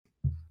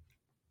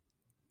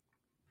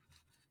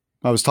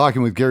I was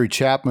talking with Gary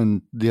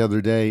Chapman the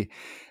other day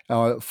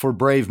for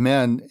Brave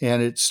Men,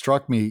 and it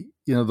struck me,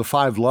 The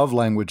Five Love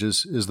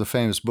Languages is the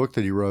famous book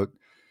that he wrote.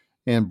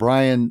 And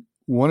Brian,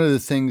 one of the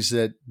things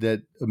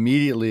that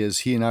immediately as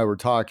he and I were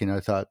talking,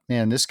 I thought,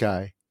 man, this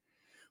guy,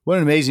 what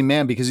an amazing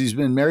man, because he's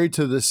been married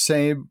to the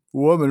same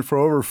woman for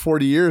over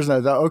 40 years. And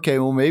I thought, okay,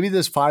 well, maybe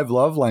this five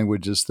love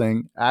languages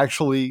thing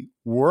actually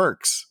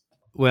works.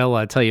 Well,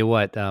 I'll tell you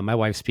what, my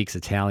wife speaks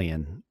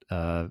Italian.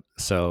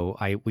 So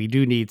we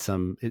do need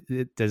some.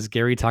 Does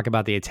Gary talk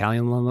about the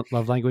Italian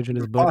love language in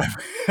his book?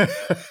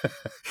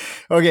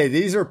 Okay,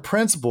 these are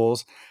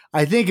principles.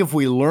 I think if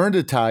we learned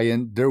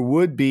Italian, there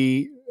would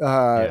be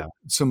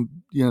some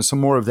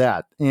more of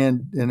that,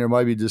 and there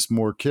might be just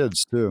more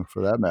kids too,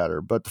 for that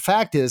matter. But the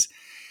fact is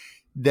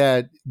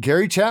that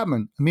Gary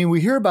Chapman, I mean,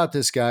 we hear about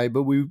this guy,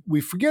 but we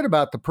forget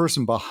about the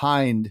person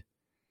behind.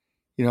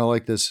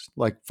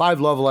 Like five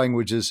love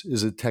languages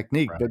is a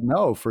technique, right. But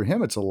no, for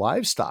him, it's a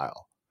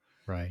lifestyle.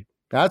 Right.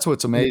 That's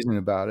what's amazing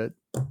about it.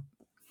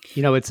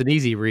 It's an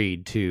easy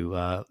read too.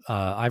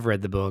 I've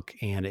read the book,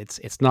 and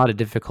it's not a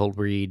difficult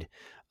read.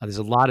 There's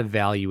a lot of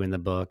value in the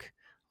book.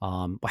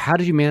 How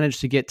did you manage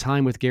to get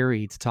time with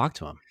Gary to talk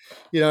to him?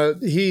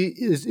 He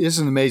is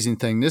an amazing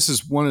thing. This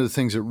is one of the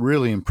things that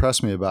really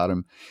impressed me about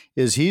him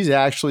is he's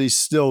actually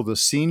still the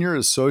senior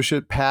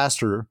associate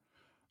pastor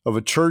of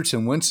a church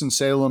in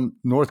Winston-Salem,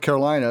 North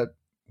Carolina.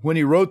 When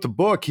he wrote the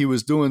book, he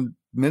was doing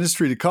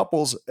ministry to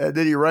couples, and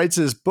then he writes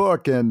his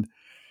book, and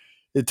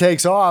it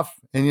takes off.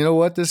 And you know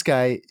what? This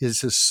guy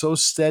is just so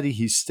steady.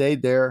 He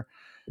stayed there.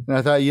 And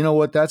I thought, you know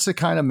what? That's the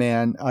kind of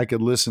man I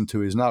could listen to.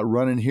 He's not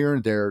running here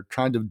and there,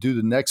 trying to do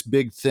the next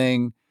big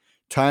thing,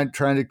 trying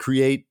to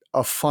create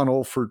a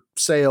funnel for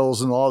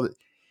sales and all that.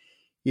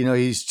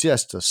 He's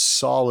just a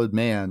solid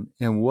man.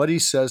 And what he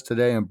says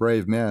today in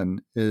Brave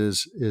Men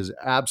is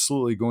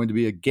absolutely going to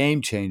be a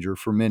game changer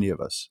for many of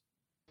us.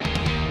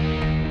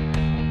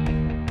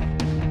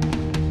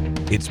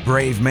 It's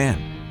Brave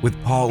Men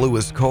with Paul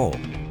Lewis Cole.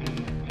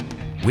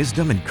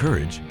 Wisdom and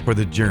courage for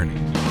the journey.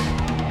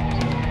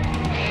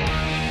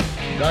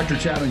 Dr.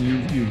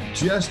 Chapman, you've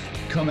just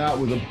come out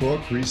with a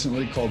book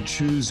recently called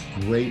Choose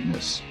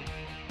Greatness.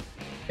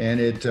 And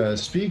it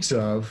speaks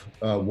of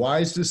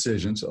wise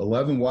decisions,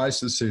 11 wise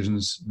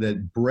decisions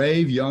that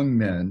brave young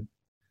men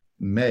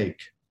make.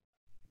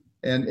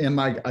 And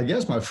I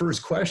guess my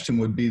first question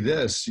would be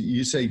this.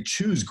 You say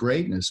choose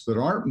greatness, but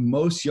aren't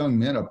most young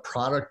men a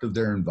product of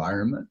their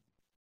environment?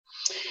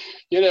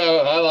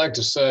 I like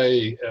to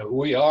say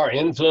we are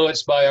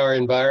influenced by our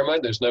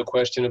environment. There's no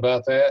question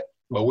about that.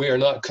 But we are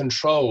not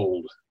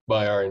controlled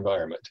by our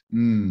environment.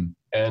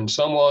 And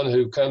someone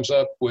who comes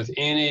up with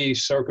any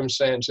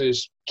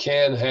circumstances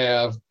can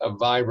have a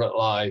vibrant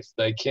life.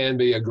 They can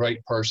be a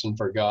great person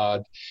for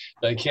God.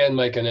 They can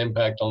make an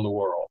impact on the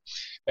world.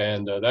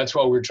 And that's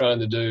what we're trying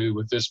to do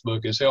with this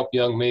book, is help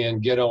young men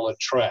get on a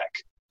track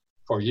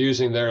for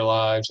using their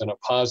lives in a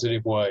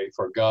positive way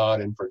for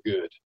God and for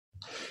good.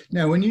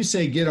 Now, when you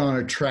say get on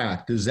a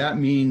track, does that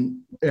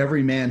mean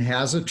every man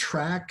has a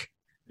track?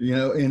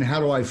 And how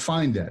do I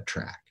find that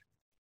track?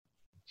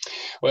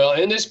 Well,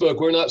 in this book,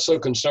 we're not so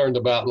concerned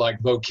about like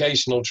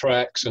vocational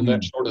tracks and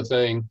that sort of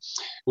thing.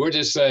 We're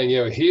just saying,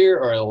 here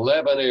are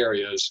 11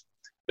 areas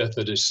that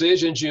the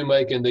decisions you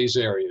make in these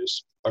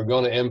areas are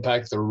going to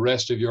impact the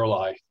rest of your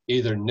life,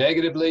 either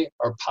negatively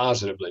or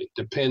positively,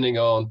 depending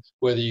on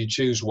whether you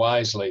choose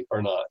wisely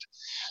or not.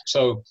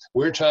 So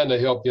we're trying to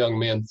help young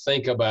men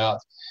think about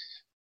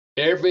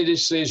every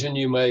decision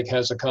you make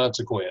has a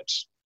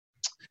consequence.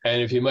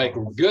 And if you make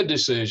good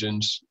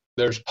decisions,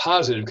 there's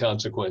positive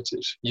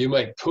consequences. You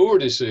make poor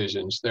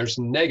decisions, there's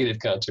negative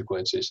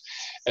consequences.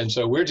 And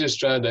so we're just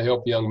trying to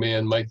help young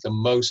men make the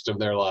most of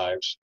their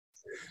lives.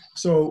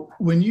 So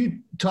when you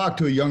talk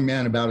to a young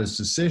man about his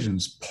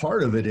decisions,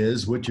 part of it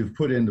is what you've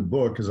put in the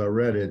book, as I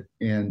read it.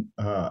 And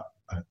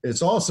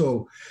it's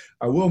also,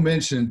 I will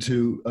mention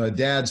to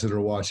dads that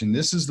are watching,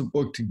 this is the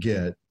book to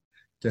get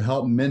to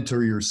help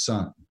mentor your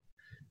son.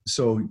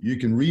 So you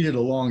can read it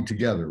along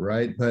together,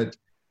 right? But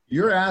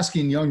you're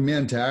asking young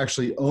men to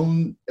actually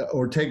own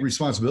or take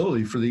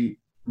responsibility for the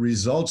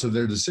results of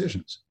their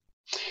decisions.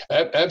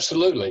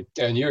 Absolutely.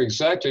 And you're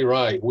exactly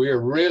right.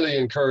 We're really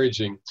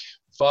encouraging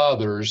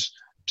fathers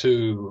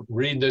to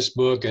read this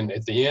book. And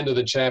at the end of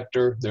the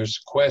chapter, there's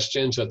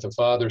questions that the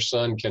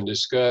father-son can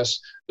discuss.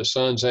 The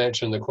son's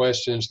answering the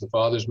questions. The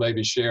father's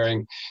maybe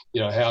sharing,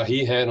 how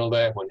he handled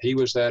that when he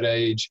was that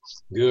age,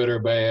 good or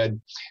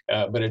bad.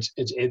 But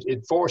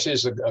it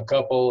forces a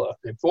couple,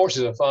 it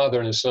forces a father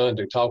and a son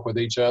to talk with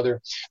each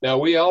other. Now,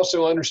 we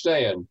also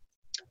understand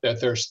that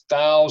there's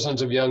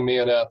thousands of young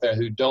men out there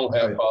who don't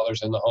have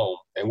fathers in the home.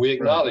 And we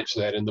acknowledge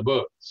that in the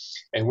book.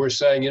 And we're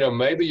saying,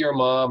 maybe your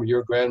mom or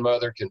your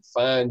grandmother can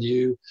find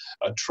you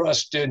a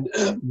trusted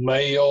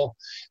male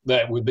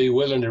that would be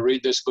willing to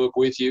read this book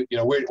with you.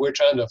 We're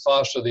trying to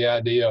foster the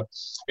idea,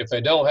 if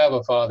they don't have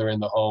a father in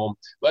the home,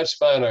 let's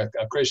find a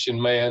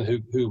Christian man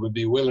who would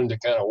be willing to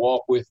kind of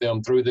walk with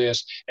them through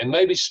this and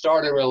maybe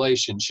start a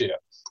relationship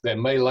that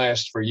may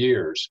last for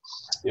years.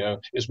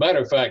 As a matter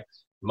of fact,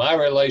 my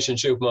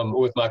relationship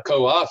with my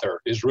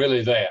co-author is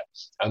really that.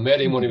 I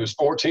met him when he was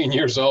 14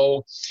 years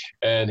old,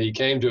 and he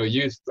came to a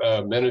youth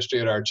ministry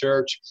at our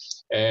church,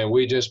 and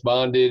we just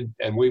bonded,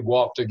 and we've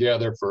walked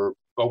together for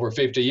over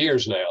 50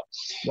 years now.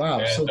 Wow.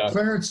 And, so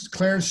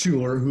Clarence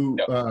Schuler, who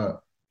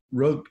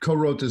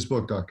co-wrote this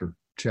book, Dr.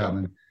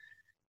 Chapman,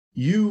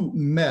 you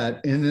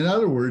met, and in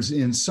other words,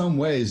 in some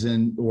ways,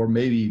 or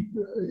maybe,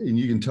 and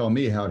you can tell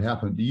me how it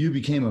happened, you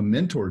became a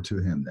mentor to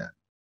him then.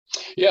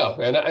 Yeah,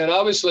 and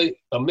obviously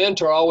a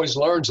mentor always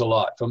learns a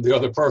lot from the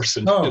other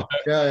person. Oh,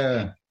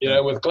 yeah. You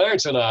know, with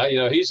Clarence and I, you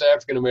know, he's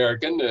African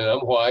American and I'm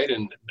white,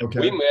 and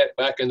we met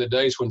back in the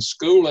days when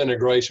school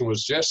integration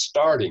was just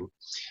starting,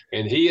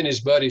 and he and his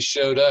buddies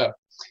showed up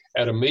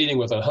at a meeting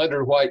with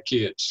 100 white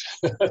kids.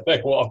 They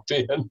walked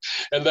in,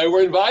 and they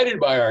were invited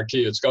by our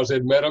kids because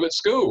they'd met them at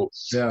school.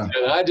 Yeah.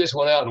 And I just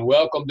went out and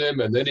welcomed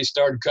him, and then he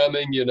started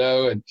coming, you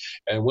know,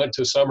 and went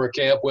to summer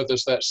camp with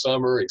us that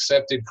summer,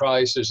 accepted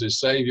Christ as his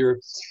Savior,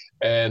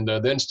 and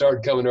then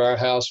started coming to our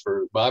house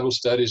for Bible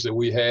studies that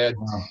we had.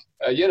 Wow.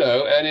 You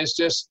know, and it's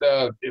just,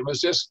 it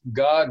was just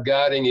God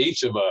guiding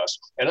each of us.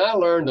 And I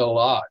learned a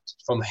lot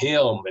from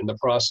him in the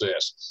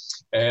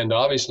process. And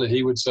obviously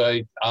he would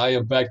say, I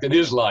impacted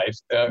his life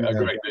a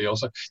great deal.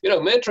 So, you know,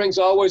 mentoring's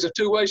always a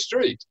two-way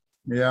street.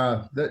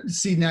 Yeah.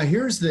 See, now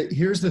here's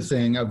the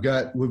thing.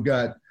 We've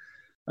got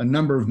a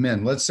number of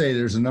men. Let's say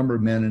there's a number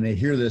of men, and they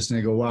hear this and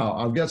they go, wow,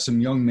 I've got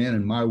some young men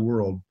in my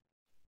world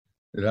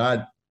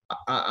that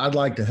I'd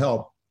like to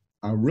help.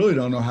 I really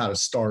don't know how to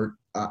start.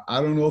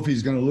 I don't know if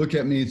he's going to look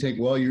at me and think,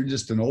 well, you're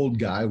just an old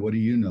guy. What do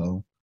you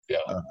know? Yeah.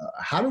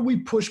 How do we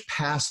push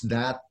past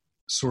that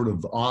sort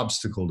of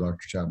obstacle,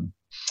 Dr. Chapman?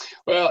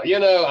 Well, you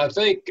know, I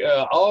think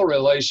all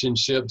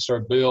relationships are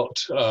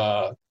built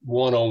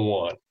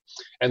one-on-one,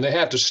 and they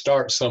have to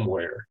start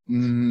somewhere.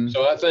 Mm-hmm.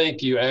 So I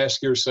think you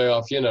ask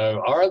yourself, you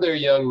know, are there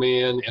young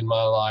men in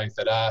my life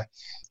that I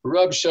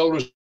rub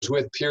shoulders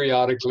with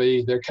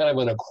periodically? They're kind of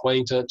an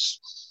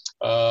acquaintance.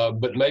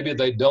 But maybe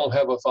they don't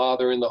have a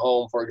father in the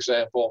home, for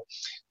example,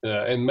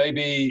 and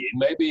maybe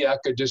I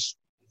could just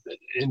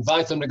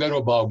invite them to go to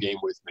a ball game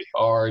with me,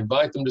 or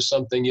invite them to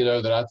something, you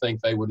know, that I think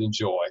they would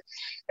enjoy.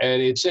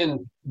 And it's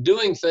in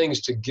doing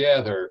things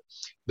together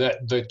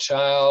that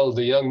the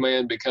young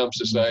man becomes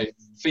to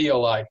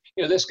feel like,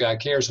 you know, this guy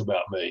cares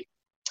about me,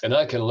 and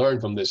I can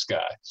learn from this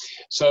guy.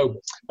 So,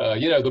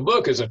 you know, the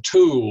book is a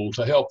tool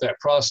to help that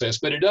process,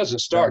 but it doesn't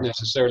start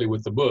necessarily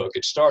with the book.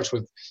 It starts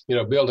with, you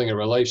know, building a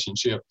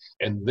relationship,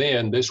 and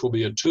then this will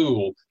be a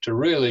tool to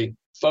really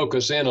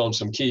focus in on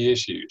some key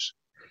issues.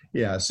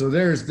 Yeah. So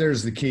there's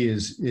the key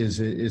is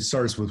it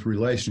starts with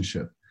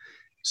relationship.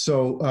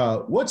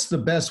 So what's the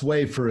best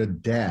way for a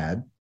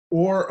dad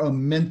or a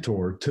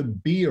mentor to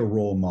be a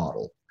role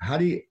model? How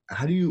do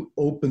you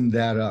open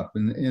that up?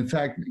 And in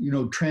fact, you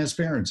know,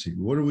 transparency.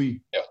 What are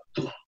we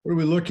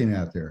looking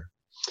at there?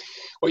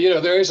 Well, you know,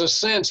 there is a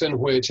sense in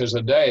which, as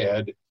a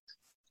dad,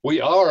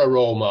 we are a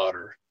role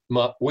model.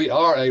 We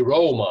are a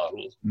role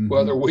model, mm-hmm.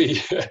 whether we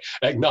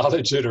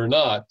acknowledge it or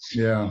not.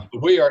 Yeah,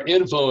 we are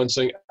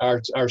influencing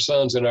our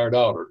sons and our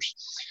daughters.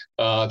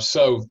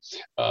 So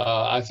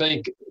I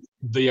think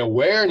the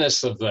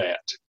awareness of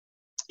that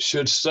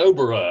should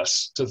sober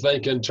us to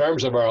think in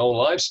terms of our own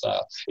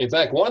lifestyle. In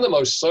fact, one of the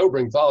most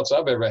sobering thoughts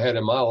I've ever had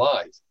in my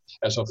life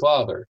as a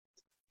father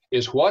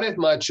is, what if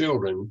my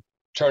children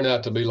turn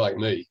out to be like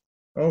me?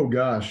 Oh,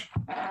 gosh.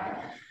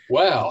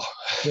 Wow.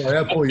 Well,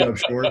 that'll pull you up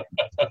short.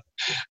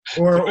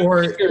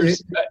 Or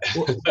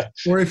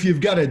if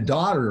you've got a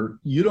daughter,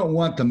 you don't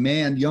want the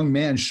young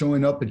man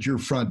showing up at your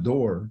front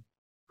door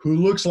who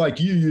looks like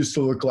you used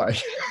to look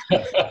like.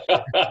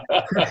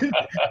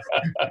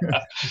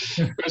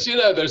 Because, you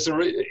know, there's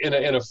in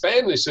a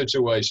family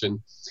situation,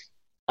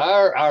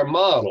 our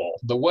model,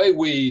 the way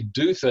we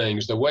do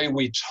things, the way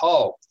we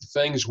talk, the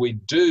things we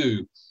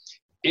do,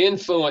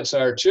 influence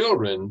our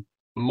children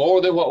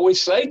more than what we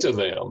say to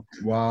them.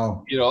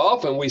 Wow. You know,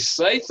 often we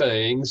say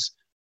things,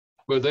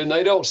 but then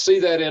they don't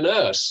see that in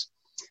us.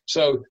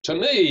 So to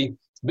me,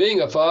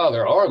 being a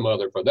father, or a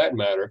mother for that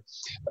matter,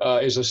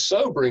 is a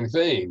sobering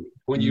thing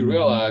when you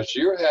realize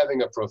you're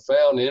having a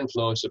profound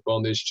influence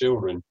upon these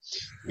children.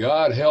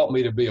 God help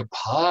me to be a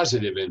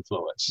positive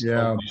influence.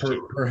 Yeah,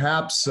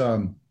 perhaps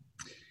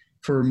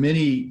for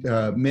many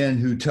men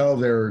who tell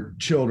their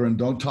children,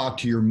 don't talk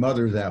to your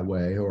mother that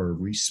way, or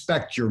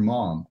respect your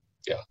mom.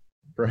 Yeah.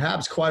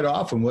 Perhaps quite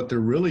often what they're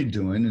really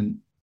doing, and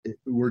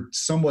we're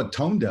somewhat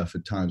tone deaf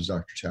at times,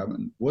 Dr.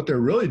 Chapman, what they're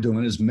really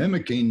doing is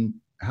mimicking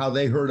how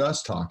they heard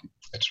us talking.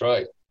 That's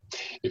right.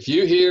 If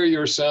you hear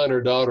your son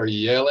or daughter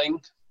yelling,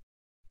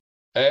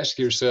 ask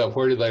yourself,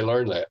 where did they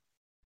learn that?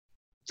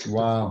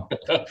 Wow.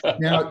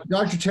 Now,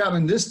 Dr.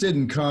 Chapman, this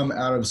didn't come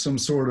out of some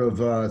sort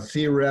of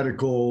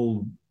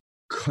theoretical,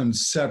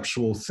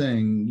 conceptual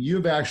thing.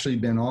 You've actually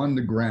been on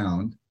the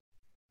ground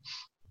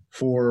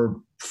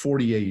for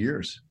 48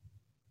 years,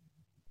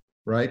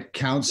 right?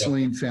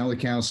 Counseling, family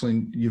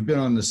counseling. You've been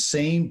on the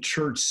same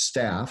church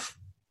staff.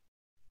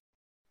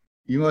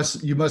 You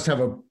must have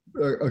a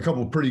a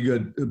couple of pretty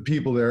good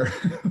people there,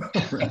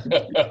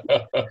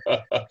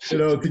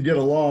 to get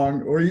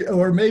along,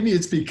 or maybe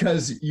it's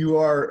because you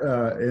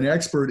are an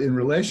expert in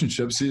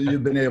relationships. So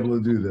you've been able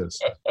to do this.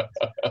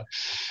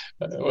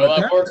 Well,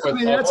 I've worked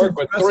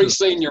with 3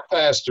 senior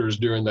pastors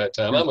during that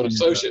time. I'm an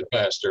associate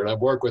pastor, and I've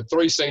worked with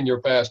 3 senior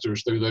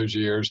pastors through those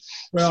years.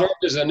 Served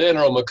as an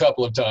interim a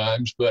couple of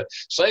times, but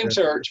same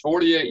church,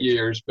 48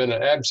 years, been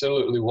an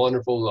absolutely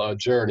wonderful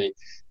journey.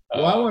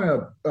 Well, I want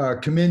to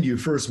commend you,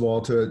 first of all,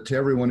 to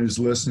everyone who's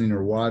listening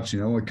or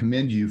watching. I want to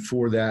commend you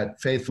for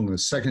that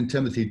faithfulness. 2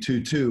 Timothy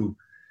 2:2,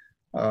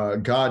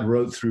 God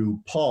wrote through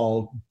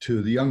Paul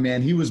to the young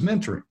man he was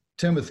mentoring,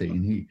 Timothy,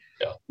 and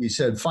he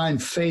said,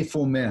 find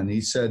faithful men.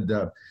 He said,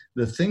 the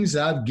things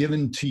I've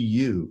given to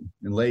you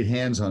and laid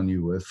hands on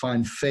you with,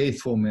 find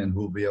faithful men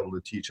who will be able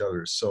to teach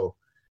others. So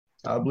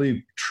I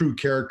believe true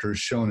character is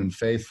shown in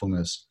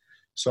faithfulness.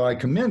 So I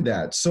commend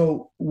that.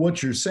 So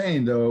what you're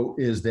saying, though,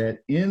 is that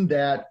in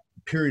that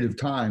period of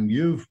time,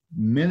 you've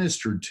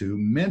ministered to,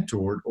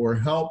 mentored, or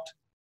helped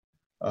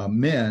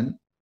men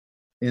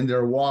in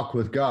their walk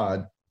with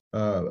God,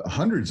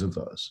 hundreds of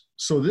those.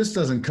 So this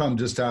doesn't come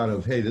just out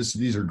of, hey,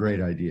 these are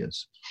great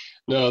ideas.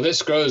 No,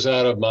 this grows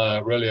out of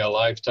a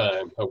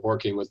lifetime of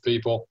working with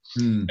people.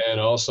 And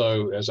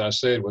also, as I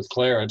said, with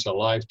Clarence, a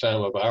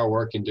lifetime of our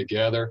working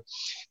together.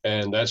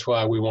 And that's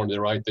why we wanted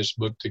to write this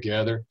book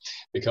together,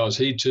 because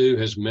he too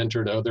has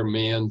mentored other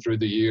men through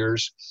the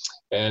years,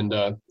 and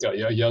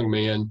young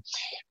men.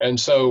 And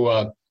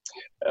so,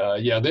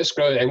 this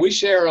grows, and we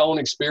share our own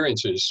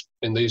experiences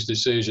in these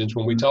decisions.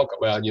 When we talk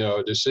about,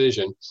 a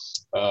decision,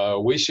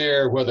 we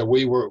share whether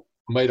we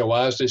made a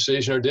wise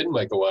decision or didn't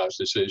make a wise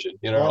decision.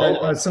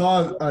 I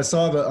saw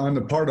that on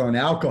the part on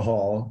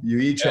alcohol, you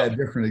each had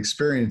different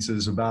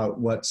experiences about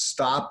what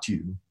stopped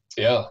you.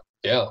 Yeah.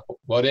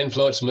 What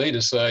influenced me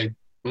to say,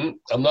 I'm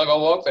not going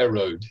to walk that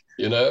road.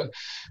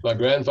 My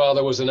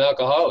grandfather was an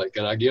alcoholic,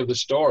 and I give the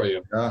story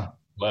of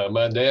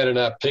my dad and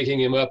I picking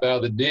him up out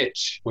of the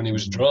ditch when he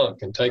was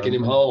drunk and taking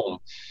him home.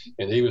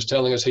 And he was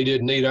telling us he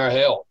didn't need our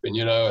help. And,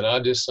 and I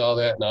just saw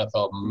that and I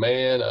thought,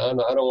 man, I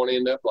don't want to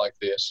end up like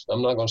this.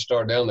 I'm not going to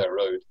start down that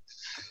road.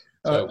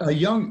 So, a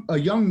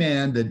young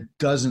man that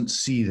doesn't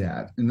see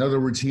that, in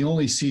other words, he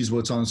only sees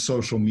what's on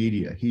social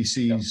media. He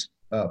sees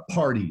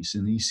parties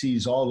and he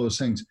sees all those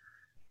things.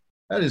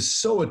 That is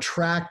so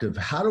attractive.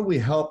 How do we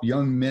help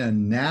young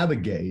men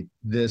navigate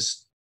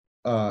this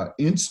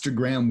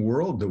Instagram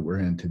world that we're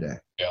in today?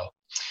 Yeah.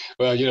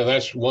 Well,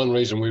 that's one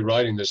reason we're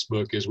writing this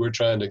book, is we're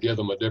trying to give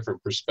them a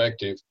different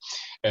perspective,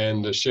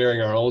 and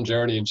sharing our own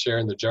journey and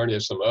sharing the journey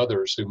of some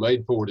others who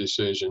made poor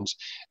decisions,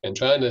 and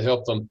trying to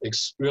help them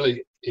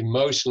really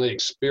emotionally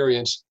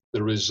experience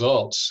the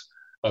results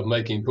of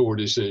making poor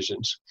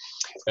decisions.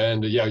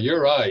 And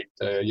you're right.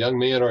 Young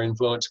men are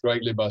influenced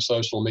greatly by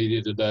social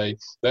media today.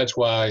 That's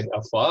why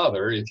a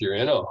father, if you're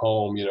in a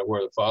home,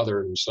 where the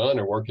father and son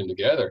are working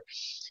together,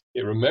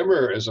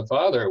 remember, as a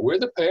father, we're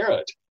the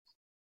parent,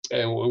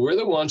 and we're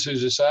the ones who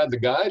decide the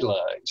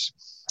guidelines.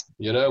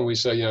 We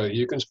say,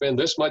 you can spend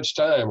this much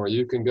time, or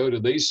you can go to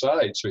these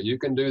sites, or you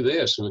can do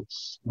this.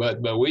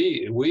 But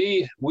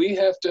we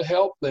have to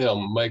help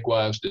them make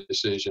wise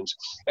decisions.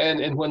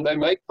 And when they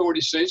make poor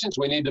decisions,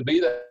 we need to be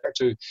there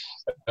to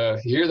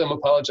hear them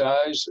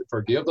apologize,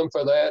 forgive them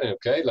for that. And,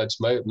 okay, let's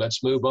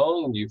move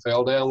on. You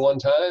fell down one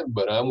time,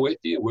 but I'm with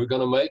you. We're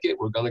going to make it.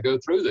 We're going to go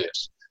through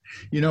this.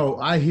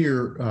 I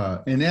hear,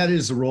 and that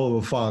is the role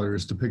of a father,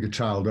 is to pick a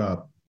child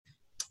up.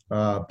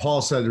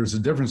 Paul said there's a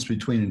difference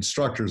between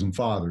instructors and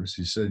fathers.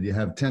 He said you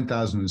have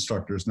 10,000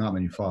 instructors, not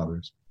many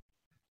fathers.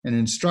 An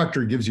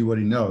instructor gives you what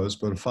he knows,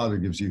 but a father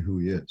gives you who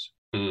he is.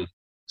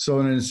 So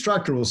an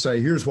instructor will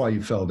say, here's why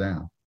you fell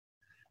down.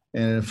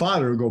 And a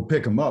father will go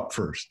pick him up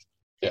first.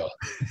 Yeah.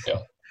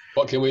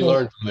 What can we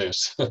learn from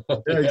this?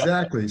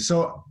 Exactly.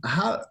 So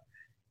how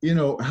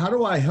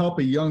do I help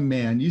a young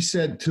man? You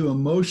said to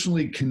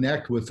emotionally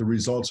connect with the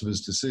results of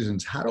his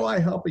decisions. How do I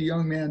help a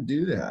young man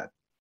do that?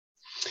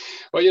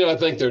 Well, I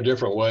think there are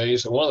different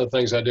ways. One of the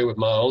things I do with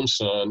my own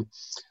son,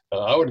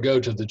 I would go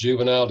to the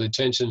juvenile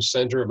detention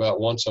center about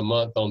once a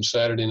month on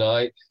Saturday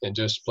night and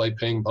just play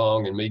ping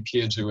pong and meet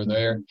kids who were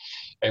there.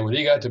 And when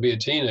he got to be a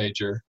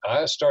teenager,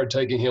 I started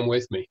taking him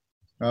with me.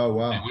 Oh,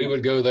 wow. And we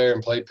would go there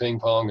and play ping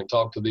pong and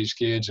talk to these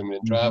kids, and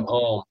then drive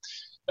home.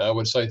 I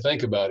would say,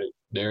 think about it,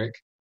 Derek.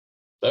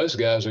 Those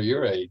guys are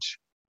your age.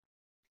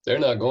 They're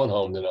not going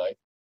home tonight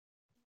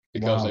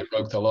because they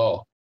broke the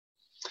law.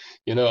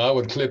 I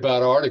would clip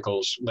out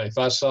articles. If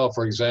I saw,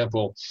 for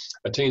example,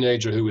 a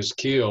teenager who was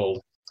killed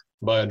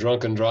by a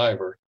drunken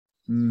driver,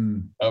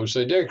 I would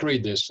say, Derek,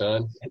 read this,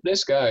 son.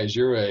 This guy is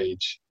your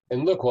age,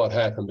 and look what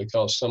happened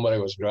because somebody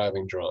was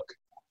driving drunk.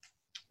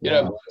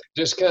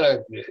 Just kind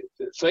of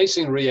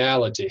facing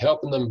reality,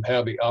 helping them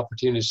have the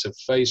opportunities to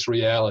face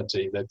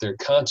reality, that there are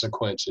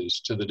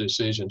consequences to the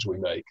decisions we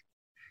make.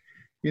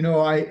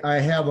 I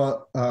have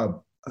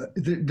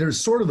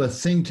there's sort of a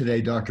thing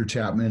today, Dr.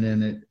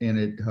 Chapman,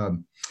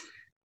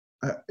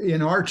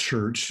 in our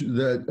church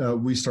that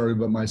we started,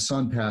 but my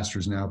son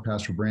pastors now,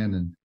 Pastor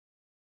Brandon.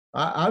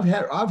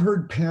 I've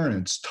heard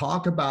parents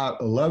talk about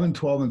 11,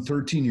 12, and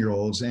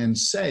 13-year-olds and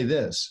say,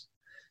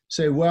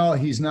 well,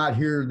 he's not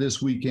here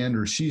this weekend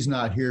or she's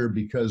not here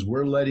because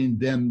we're letting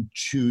them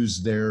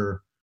choose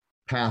their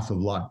path of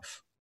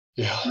life.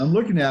 Yeah. And I'm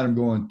looking at them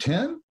going,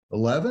 10,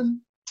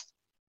 11?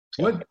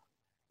 What,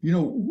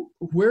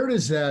 where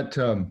does that,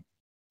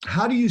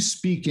 how do you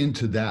speak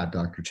into that,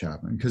 Dr.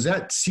 Chapman? Because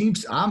that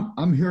seems,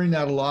 I'm hearing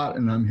that a lot,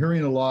 and I'm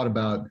hearing a lot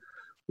about,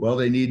 well,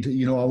 they need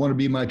to, I want to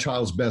be my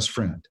child's best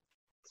friend.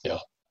 Yeah.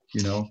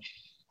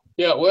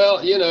 Yeah,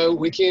 well,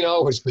 we can't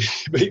always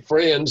be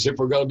friends if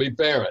we're going to be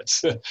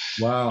parents.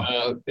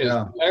 Wow.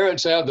 Yeah.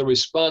 Parents have the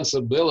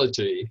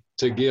responsibility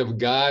to give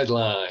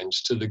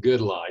guidelines to the good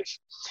life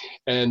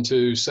and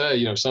to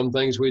say, some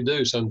things we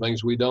do, some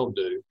things we don't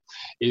do.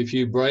 If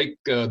you break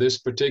this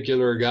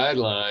particular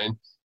guideline,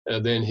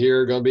 then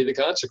here are going to be the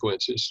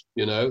consequences,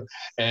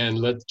 and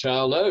let the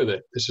child know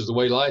that this is the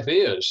way life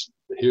is.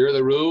 Here are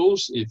the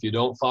rules. If you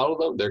don't follow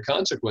them, there are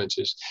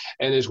consequences.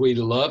 And as we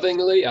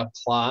lovingly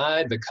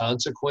apply the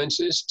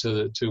consequences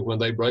to when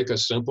they break a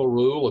simple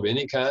rule of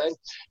any kind,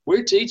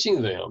 we're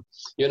teaching them,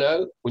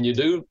 when you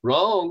do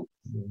wrong,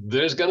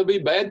 there's going to be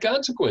bad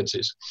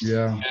consequences.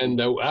 Yeah.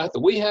 And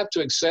we have to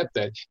accept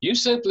that. You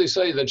simply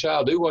say to the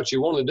child, do what you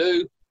want to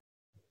do.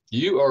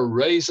 You are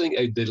raising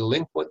a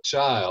delinquent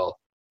child.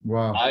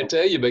 Wow. I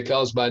tell you,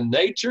 because by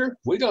nature,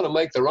 we're going to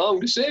make the wrong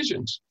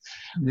decisions.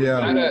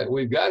 Yeah.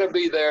 We've got to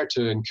be there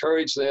to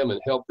encourage them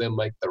and help them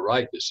make the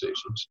right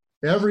decisions.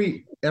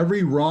 Every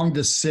wrong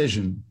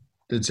decision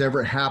that's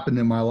ever happened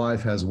in my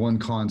life has one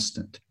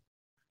constant.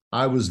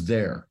 I was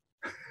there.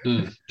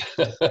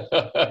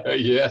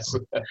 Yes.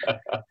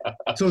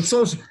 So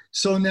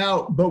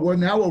now,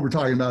 now what we're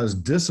talking about is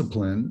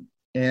discipline,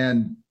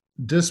 and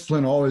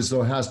discipline always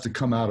though has to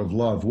come out of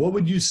love. What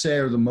would you say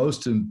are the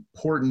most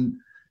important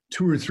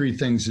 2 or 3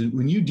 things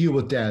when you deal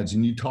with dads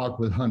and you talk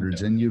with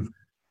hundreds, and you've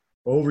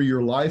over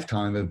your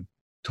lifetime have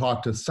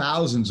talked to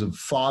thousands of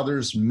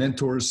fathers,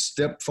 mentors,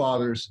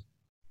 stepfathers?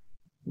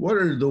 What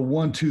are the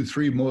 1, 2,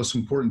 3 most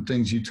important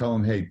things you tell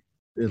them? Hey,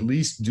 at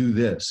least do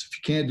this. If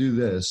you can't do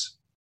this.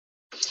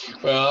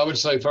 Well, I would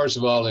say, first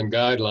of all, in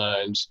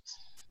guidelines,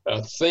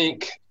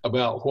 think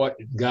about what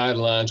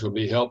guidelines would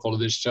be helpful to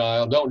this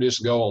child. Don't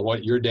just go on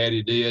what your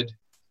daddy did,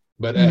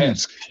 but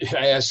ask,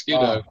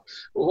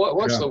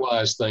 what's the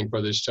wise thing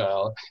for this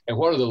child, and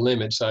what are the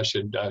limits I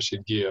should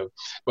give.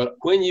 But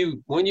when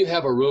you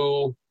have a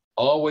rule,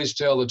 always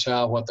tell the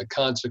child what the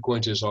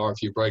consequences are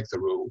if you break the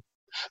rule.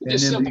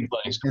 Just simple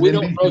things. We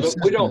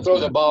don't throw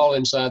the ball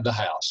inside the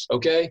house.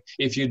 Okay,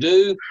 if you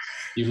do,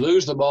 you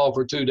lose the ball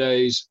for 2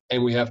 days,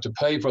 and we have to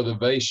pay for the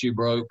vase you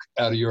broke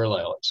out of your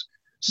allowance.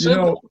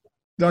 Simple.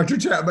 Dr.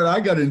 Chapman, I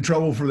got in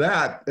trouble for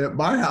that at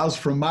my house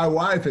from my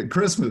wife at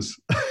Christmas.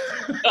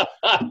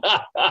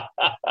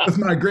 With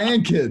my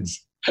grandkids.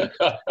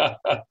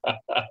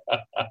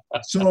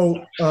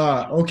 So,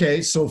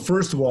 okay. So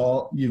first of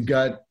all, you've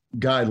got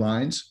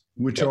guidelines,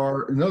 which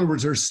are, in other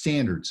words, they're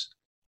standards.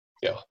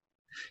 Yeah.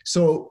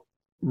 So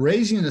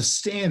raising a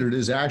standard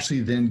is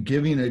actually then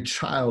giving a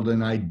child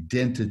an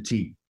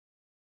identity.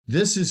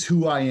 This is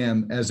who I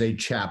am as a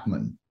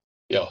Chapman.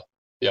 Yeah.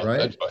 Yeah, right?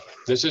 That's right.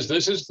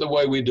 This is the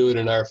way we do it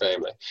in our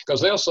family. Because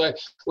they'll say,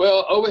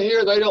 well, over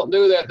here, they don't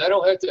do that. They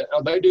don't have to,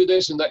 they do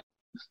this and that.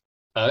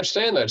 I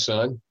understand that,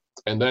 son,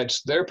 and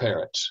that's their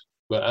parents.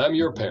 But I'm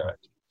your parent,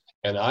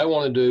 and I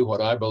want to do what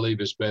I believe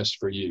is best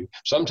for you.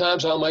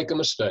 Sometimes I'll make a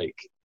mistake,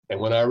 and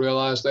when I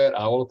realize that,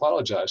 I will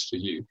apologize to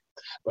you.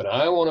 But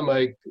I want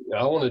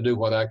to do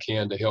what I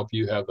can to help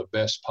you have the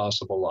best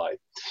possible life.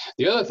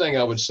 The other thing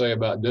I would say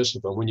about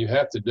discipline, when you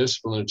have to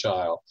discipline a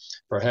child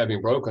for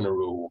having broken a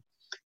rule,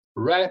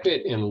 wrap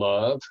it in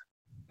love.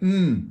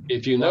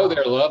 If you know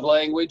their love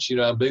language,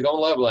 I'm big on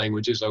love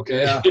languages,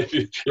 okay? Yeah.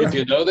 If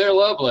you know their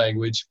love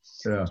language,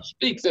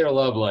 speak their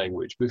love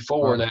language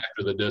before and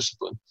after the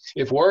discipline.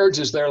 If words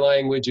is their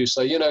language, you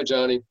say,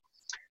 Johnny,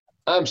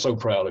 I'm so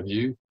proud of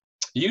you.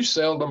 You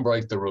seldom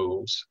break the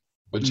rules,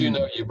 but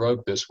you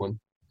broke this one.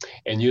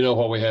 And you know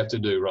what we have to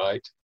do,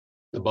 right?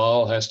 The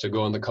ball has to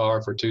go in the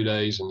car for 2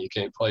 days, and you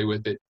can't play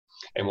with it.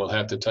 And we'll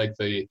have to take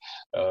the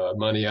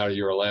money out of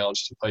your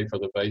allowance to pay for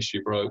the vase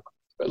you broke.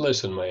 But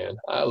listen, man,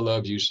 I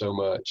love you so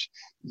much.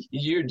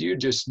 You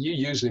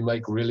usually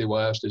make really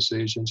wise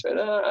decisions. And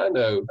I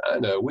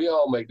know. We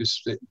all make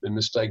the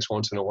mistakes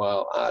once in a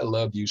while. I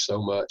love you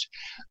so much.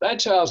 That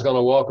child's going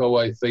to walk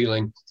away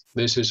feeling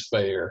this is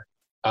fair.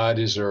 I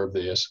deserve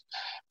this.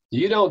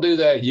 You don't do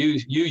that. You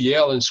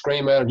yell and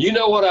scream at them. You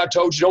know what I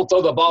told you? Don't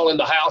throw the ball in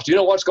the house. You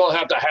know what's going to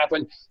have to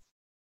happen.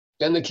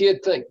 And the kid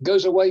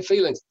goes away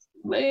feeling,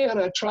 man,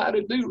 I try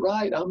to do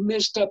right. I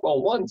messed up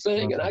on one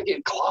thing and I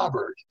get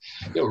clobbered.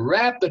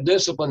 Wrap the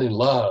discipline in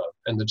love,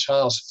 and the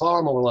child's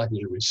far more likely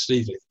to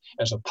receive it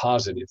as a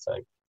positive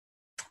thing.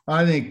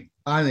 I think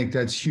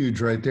that's huge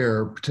right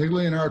there,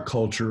 particularly in our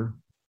culture.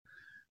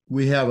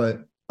 We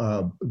have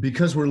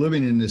because we're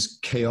living in this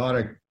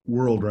chaotic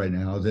world right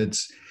now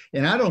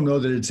and I don't know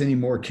that it's any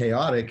more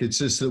chaotic. It's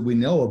just that we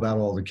know about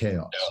all the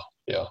chaos.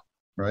 Yeah.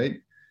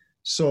 Right.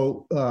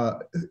 So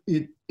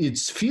it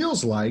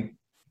feels like,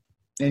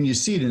 and you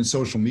see it in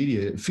social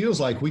media, it feels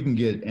like we can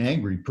get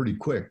angry pretty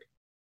quick.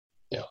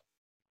 Yeah.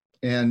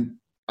 And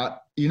I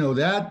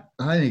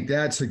think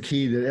that's a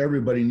key that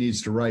everybody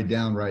needs to write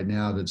down right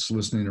now that's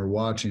listening or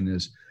watching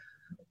is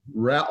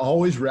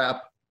always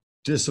wrap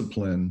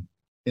discipline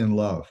in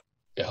love.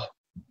 Yeah.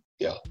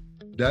 Yeah.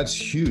 That's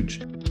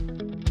huge.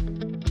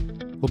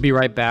 We'll be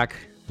right back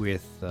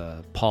with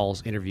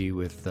Paul's interview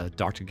with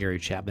Dr. Gary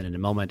Chapman in a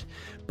moment.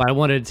 But I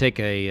wanted to take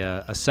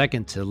a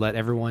second to let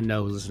everyone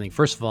know who's listening.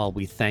 First of all,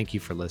 we thank you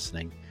for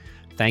listening.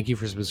 Thank you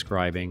for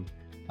subscribing.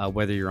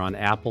 Whether you're on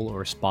Apple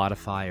or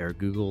Spotify or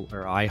Google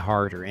or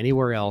iHeart or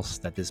anywhere else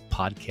that this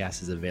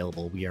podcast is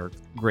available, we are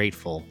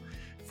grateful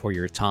for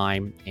your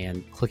time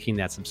and clicking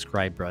that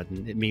subscribe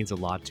button. It means a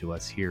lot to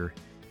us here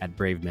at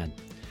Brave Men.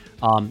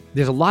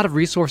 There's a lot of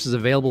resources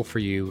available for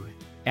you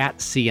at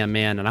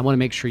CMN, and I want to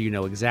make sure you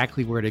know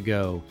exactly where to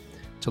go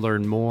to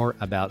learn more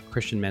about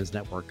Christian Men's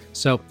Network.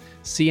 So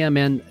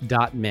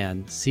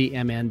cmn.men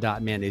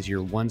is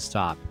your one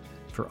stop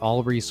for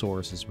all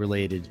resources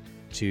related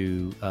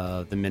to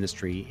the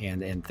ministry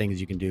and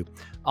things you can do.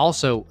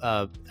 Also,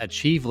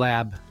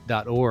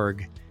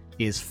 achievelab.org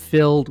is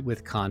filled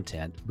with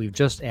content. We've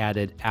just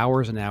added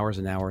hours and hours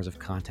and hours of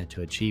content to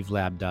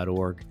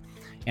achievelab.org,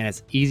 and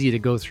it's easy to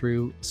go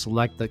through,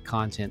 select the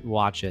content,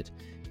 watch it,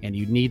 and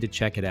you need to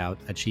check it out,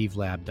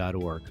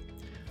 achievelab.org.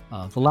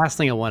 The last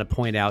thing I want to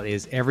point out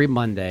is every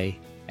Monday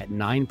at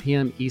 9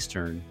 p.m.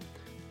 Eastern,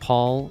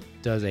 Paul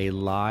does a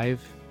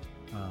live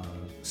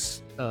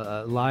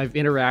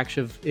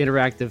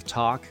interactive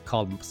talk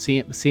called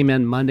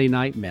CMN Monday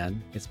Night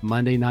Men. It's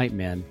Monday Night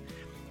Men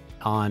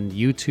on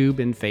YouTube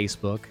and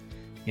Facebook.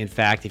 In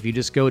fact, if you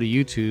just go to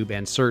YouTube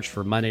and search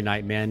for Monday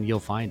Night Men, you'll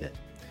find it.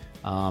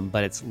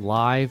 But it's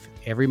live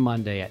every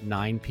Monday at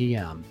 9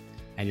 p.m.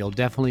 And you'll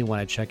definitely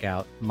want to check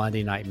out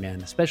Monday Night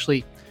Men,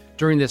 especially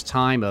during this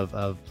time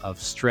of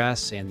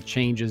stress and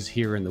changes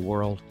here in the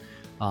world.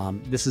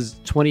 This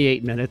is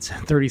 28 minutes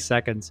and 30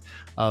 seconds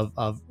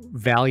of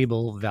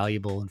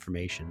valuable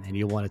information, and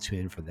you'll want to tune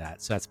in for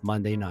that. So that's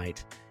Monday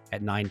night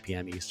at 9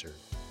 p.m. Eastern.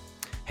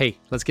 Hey,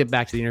 let's get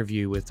back to the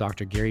interview with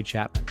Dr. Gary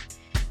Chapman.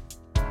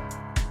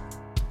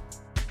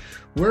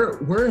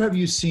 Where have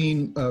you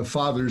seen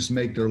fathers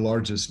make their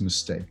largest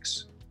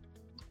mistakes?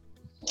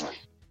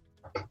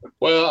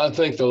 Well, I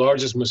think the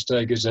largest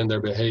mistake is in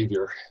their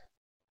behavior.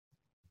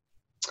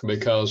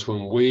 Because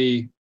when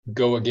we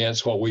go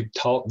against what we've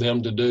taught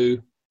them to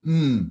do,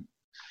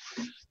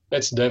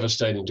 that's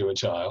devastating to a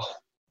child.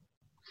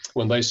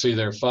 When they see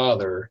their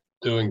father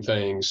doing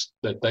things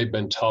that they've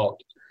been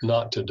taught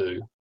not to do.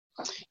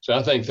 So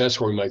I think that's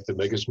where we make the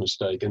biggest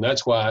mistake. And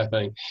that's why I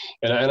think,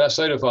 and I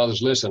say to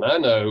fathers, listen, I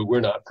know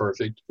we're not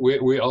perfect.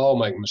 We all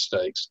make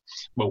mistakes.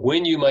 But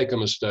when you make a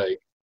mistake,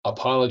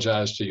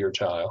 apologize to your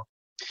child.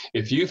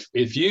 If you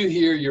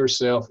hear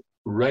yourself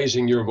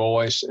raising your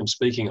voice and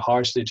speaking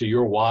harshly to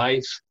your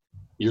wife,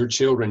 your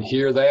children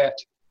hear that,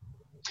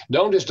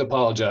 don't just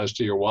apologize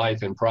to your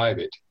wife in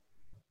private.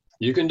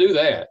 You can do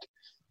that.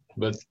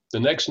 But the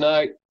next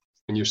night,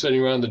 when you're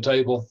sitting around the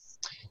table,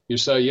 you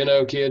say,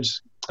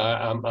 kids,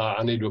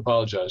 I need to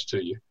apologize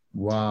to you.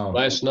 Wow.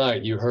 Last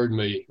night, you heard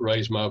me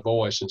raise my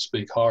voice and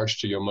speak harsh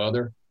to your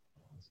mother,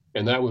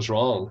 and that was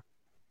wrong.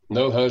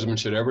 No husband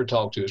should ever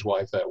talk to his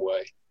wife that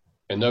way,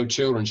 and no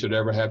children should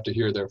ever have to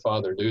hear their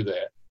father do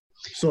that.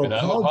 So and I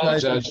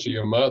apologize to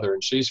your mother,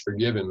 and she's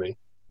forgiven me,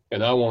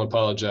 and I want to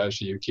apologize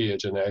to you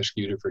kids and ask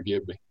you to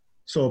forgive me.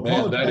 So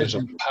that is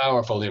a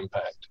powerful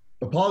impact.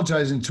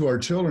 Apologizing to our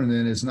children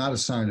then is not a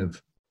sign of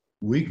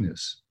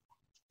weakness.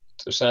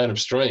 It's a sign of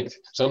strength.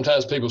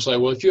 Sometimes people say,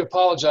 well, if you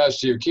apologize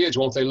to your kids,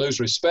 won't they lose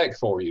respect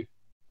for you?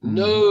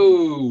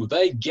 No,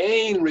 they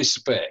gain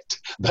respect.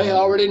 They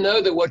already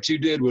know that what you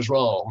did was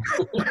wrong.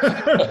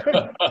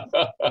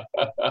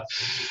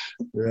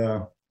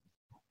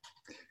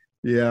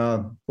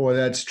 Yeah, boy,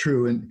 that's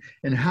true.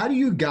 And how do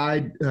you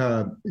guide,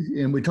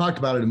 and we talked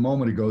about it a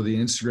moment ago, the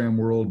Instagram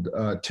world,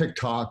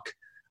 TikTok,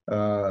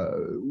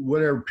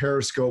 whatever,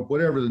 Periscope,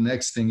 whatever the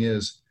next thing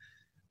is,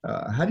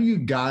 how do you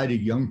guide a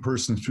young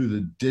person through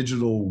the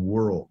digital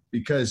world?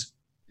 Because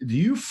do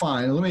you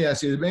find, let me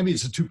ask you, maybe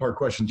it's a two-part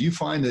question. Do you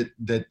find that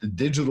the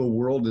digital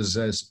world is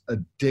as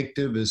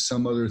addictive as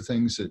some other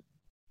things that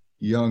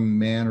young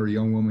man or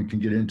young woman can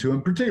get into?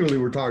 And particularly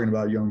we're talking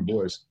about young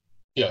boys.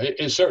 Yeah,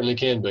 it certainly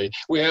can be.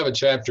 We have a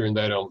chapter in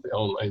that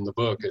in the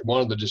book.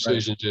 One of the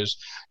decisions is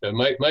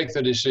make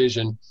the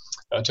decision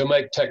to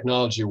make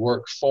technology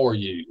work for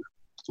you,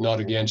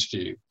 not against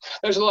you.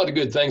 There's a lot of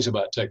good things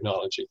about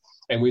technology,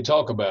 and we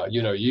talk about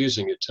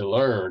using it to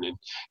learn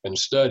and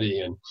study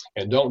and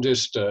don't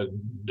just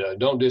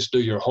do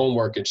your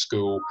homework at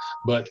school,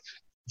 but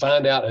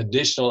find out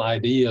additional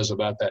ideas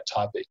about that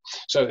topic.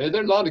 So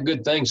there are a lot of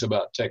good things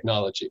about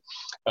technology,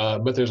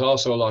 but there's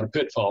also a lot of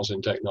pitfalls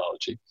in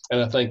technology. And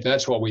I think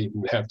that's what we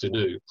have to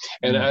do.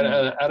 And,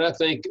 and I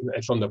think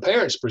from the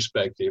parent's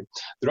perspective,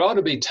 there ought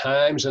to be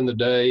times in the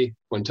day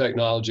when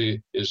technology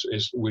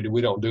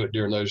we don't do it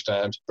during those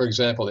times. For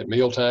example, at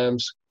meal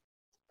times,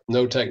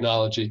 no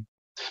technology.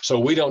 So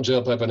we don't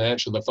jump up and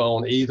answer the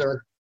phone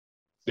either.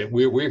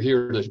 We're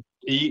here to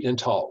eat and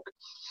talk,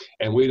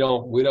 and we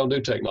don't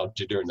do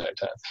technology during that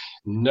time.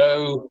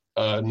 No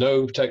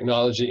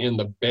technology in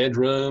the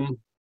bedroom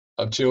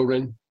of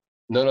children.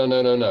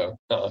 No.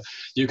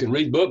 You can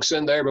read books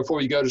in there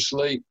before you go to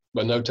sleep,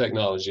 but no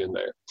technology in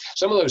there.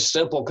 Some of those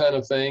simple kind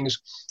of things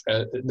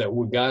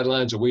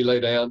guidelines that we lay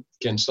down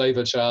can save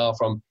a child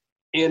from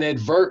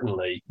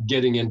inadvertently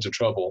getting into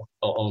trouble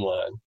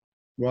online.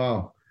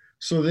 Wow.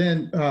 So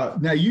then,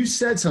 now you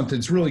said something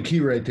that's really key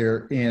right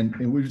there,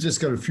 and we've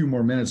just got a few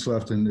more minutes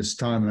left in this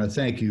time, and I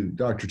thank you,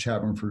 Dr.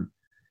 Chapman, for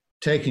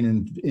taking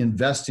and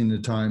investing the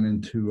time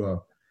into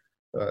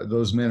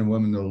those men and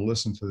women that will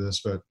listen to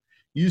this. But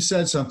you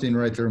said something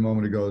right there a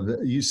moment ago.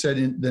 You said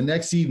in the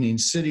next evening,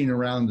 sitting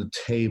around the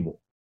table.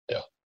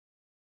 Yeah.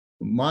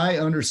 My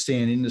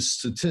understanding, the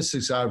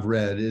statistics I've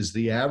read, is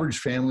the average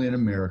family in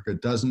America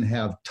doesn't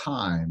have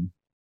time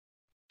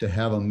to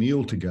have a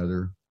meal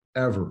together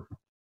ever.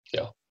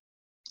 Yeah.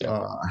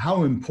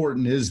 How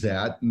important is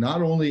that,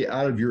 not only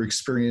out of your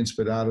experience,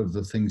 but out of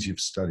the things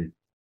you've studied?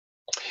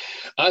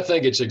 I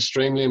think it's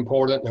extremely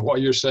important, and what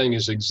you're saying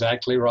is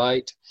exactly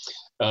right.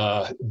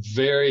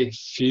 Very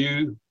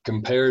few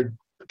compared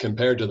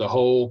to the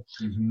whole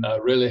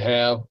really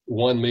have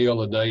one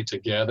meal a day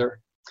together.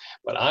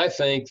 But I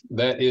think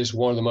that is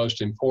one of the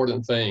most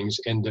important things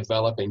in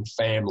developing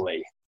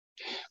family.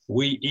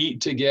 We eat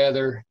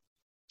together.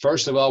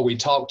 First of all, we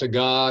talk to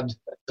God,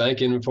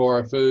 thank Him for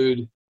our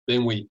food.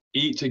 Then we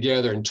eat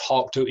together and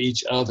talk to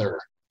each other.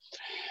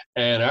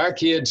 And our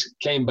kids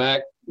came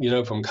back,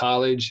 from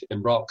college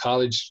and brought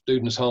college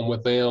students home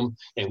with them.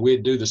 And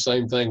we'd do the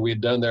same thing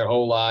we'd done their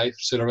whole life,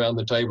 sit around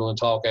the table and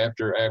talk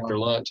after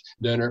lunch,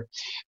 dinner.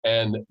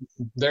 And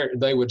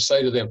they would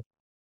say to them,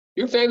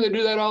 "Your family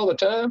do that all the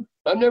time?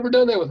 I've never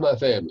done that with my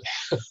family."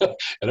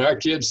 And our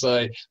kids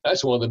say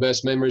that's one of the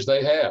best memories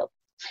they have,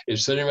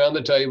 is sitting around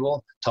the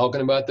table,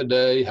 talking about the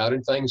day, how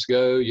did things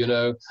go,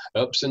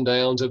 ups and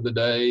downs of the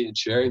day, and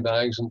sharing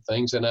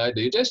things and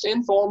ideas, just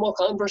informal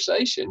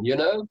conversation,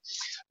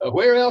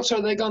 Where else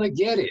are they going to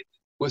get it?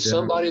 With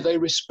somebody they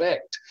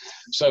respect.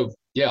 So,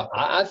 yeah,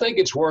 I think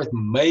it's worth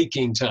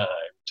making time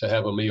to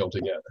have a meal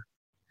together.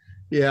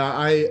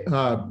 Yeah,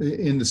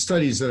 in the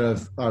studies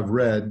that I've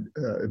read,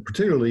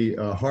 particularly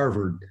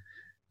Harvard,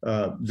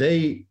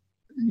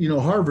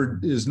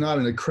 Harvard is not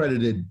an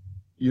accredited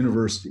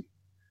university,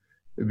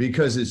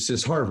 because it's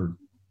just Harvard.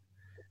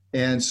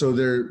 And so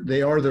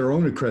they are their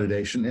own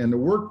accreditation and the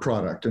work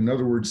product, in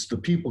other words, the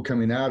people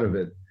coming out of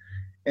it.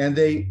 And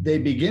they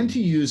begin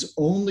to use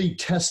only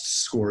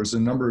test scores a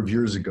number of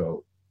years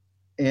ago.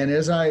 And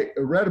as I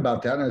read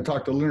about that, and I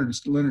talked to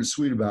Leonard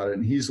Sweet about it,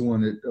 and he's the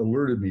one that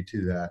alerted me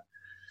to that,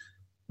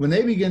 when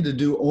they begin to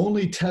do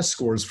only test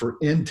scores for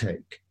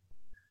intake,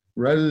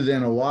 rather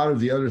than a lot of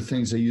the other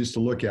things they used to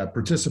look at,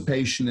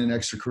 participation in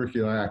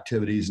extracurricular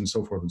activities and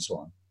so forth and so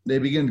on, they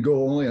begin to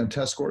go only on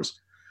test scores.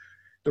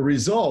 The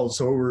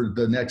results over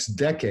the next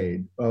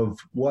decade of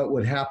what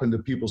would happen to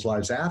people's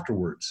lives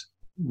afterwards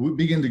would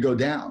begin to go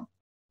down.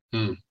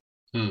 And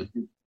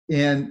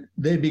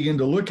they begin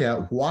to look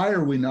at, why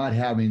are we not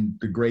having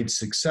the great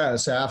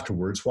success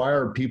afterwards? Why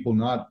are people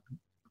not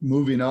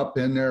moving up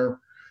in their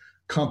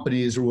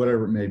companies or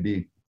whatever it may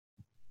be?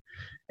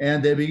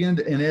 And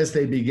as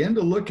they begin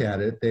to look at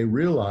it, they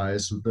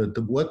realize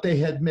that what they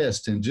had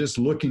missed in just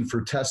looking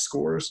for test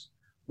scores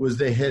was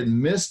they had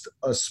missed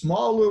a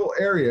small little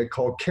area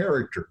called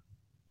character.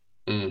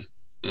 And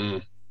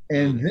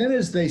then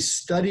as they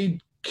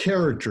studied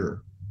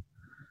character,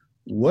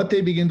 what they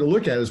begin to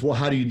look at is, well,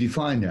 how do you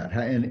define that?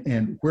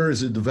 And where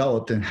is it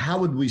developed? And how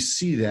would we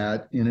see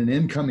that in an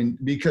incoming,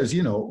 because,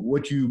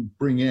 what you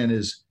bring in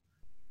is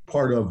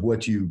part of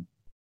what you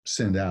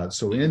send out.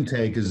 So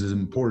intake is as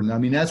important. I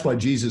mean, that's why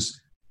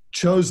Jesus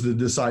chose the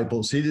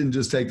disciples. He didn't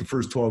just take the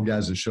first 12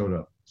 guys that showed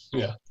up.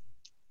 Yeah.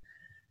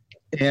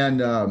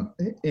 And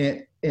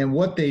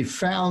what they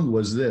found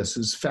was this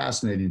is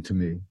fascinating to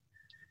me.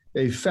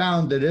 They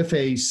found that if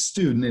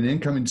an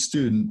incoming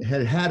student,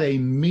 had had a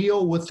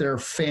meal with their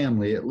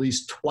family at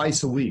least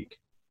twice a week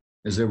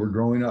as they were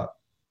growing up,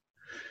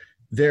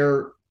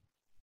 their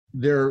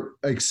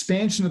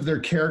expansion of their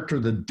character,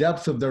 the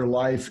depth of their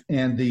life,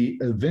 and the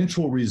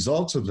eventual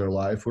results of their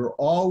life were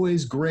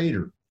always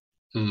greater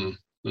than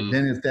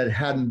if that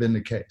hadn't been the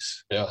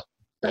case. Yeah.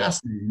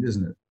 Fascinating,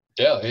 isn't it?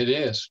 Yeah, it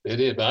is.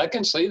 But I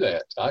can see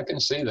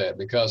that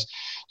because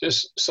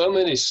just so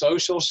many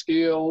social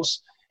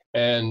skills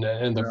and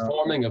the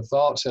forming of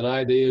thoughts and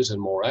ideas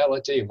and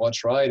morality and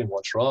what's right and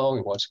what's wrong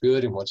and what's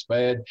good and what's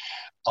bad,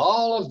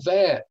 all of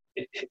that,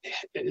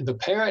 the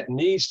parent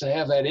needs to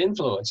have that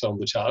influence on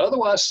the child.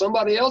 Otherwise,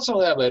 somebody else will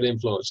have that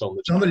influence on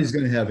the child. Somebody's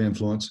going to have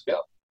influence. Yeah.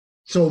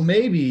 So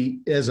maybe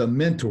as a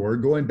mentor,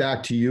 going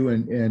back to you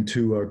and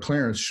to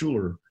Clarence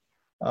Schuler,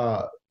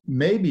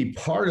 maybe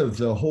part of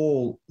the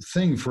whole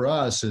thing for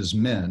us as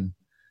men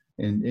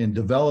in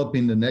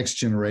developing the next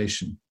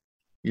generation,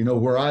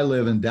 where I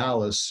live in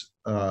Dallas,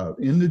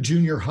 in the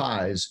junior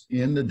highs,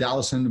 in the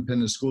Dallas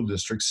Independent School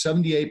District,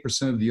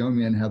 78% of the young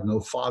men have no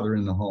father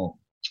in the home.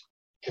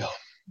 Yeah.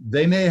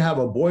 they may have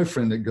a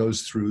boyfriend that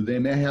goes through, they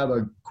may have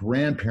a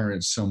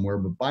grandparent somewhere,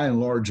 but by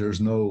and large,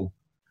 there's no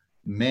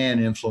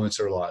man influence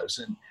their lives.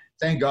 And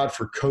thank God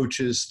for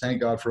coaches.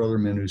 Thank God for other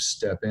men who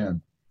step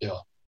in. Yeah.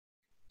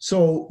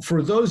 So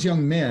for those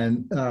young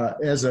men,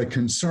 as a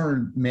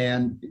concerned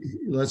man,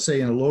 let's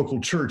say in a local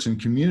church and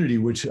community,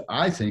 which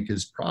I think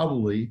is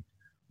probably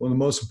one of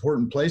the most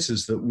important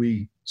places that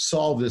we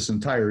solve this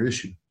entire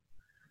issue.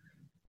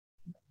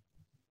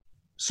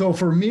 So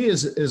for me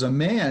as a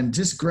man,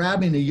 just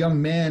grabbing a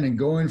young man and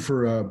going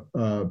for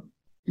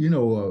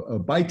a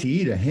bite to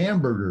eat, a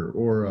hamburger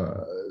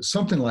or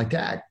something like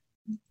that,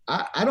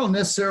 I don't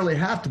necessarily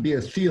have to be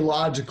a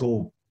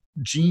theological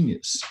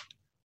genius.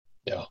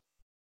 Yeah.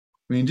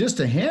 I mean, just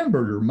a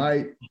hamburger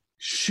might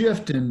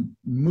shift and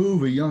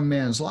move a young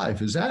man's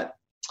life.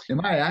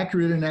 Am I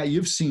accurate in that?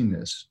 You've seen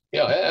this.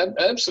 Yeah,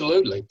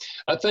 absolutely.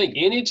 I think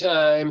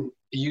anytime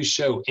you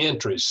show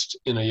interest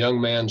in a young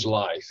man's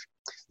life,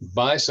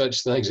 by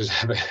such things as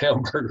having a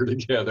hamburger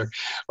together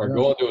or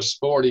going to a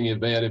sporting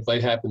event if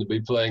they happen to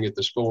be playing at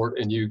the sport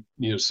and you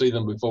see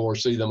them before,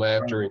 see them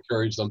after,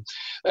 encourage them,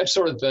 that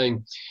sort of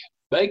thing,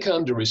 they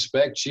come to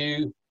respect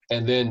you.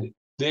 And then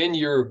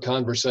your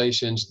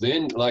conversations,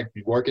 then like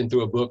working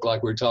through a book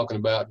like we're talking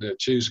about, to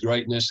Choose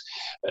Greatness,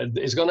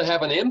 is going to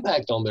have an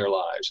impact on their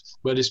lives.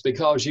 But it's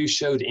because you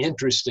showed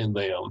interest in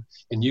them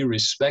and you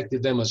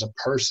respected them as a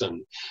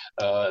person.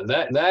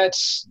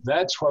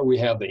 That's where we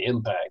have the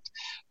impact.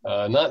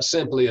 Not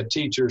simply a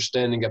teacher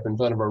standing up in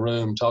front of a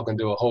room talking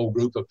to a whole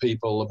group of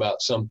people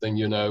about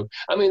something,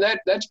 I mean,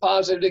 that's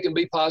positive. It can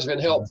be positive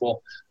and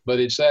helpful, but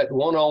it's that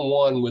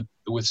one-on-one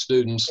with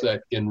students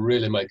that can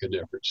really make a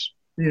difference.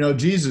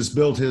 Jesus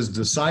built his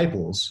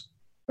disciples.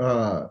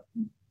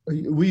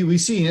 We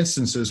see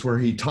instances where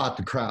he taught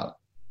the crowd.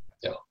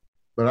 Yeah.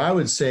 But I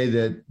would say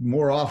that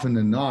more often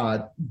than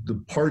not,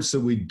 the parts that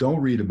we don't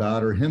read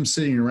about are him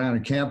sitting around a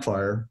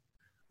campfire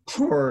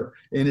or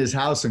in his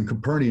house in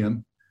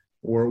Capernaum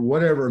or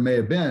whatever it may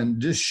have been,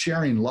 just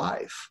sharing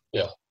life.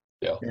 Yeah.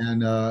 Yeah.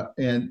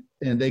 And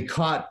they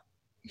caught,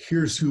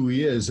 here's who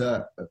he is.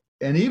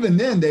 And even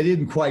then, they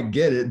didn't quite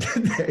get it,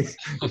 did they?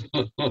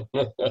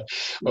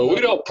 Well, we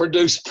don't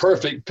produce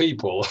perfect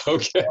people,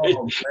 okay?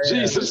 Oh,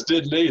 Jesus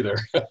didn't either.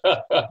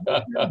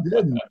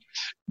 Didn't.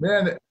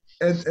 Man,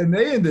 and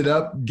they ended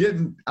up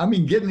getting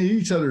in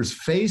each other's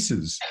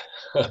faces.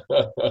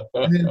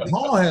 And then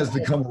Paul has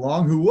to come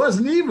along, who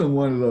wasn't even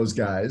one of those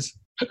guys,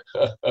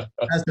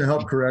 has to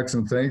help correct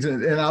some things.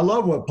 And I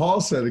love what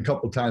Paul said a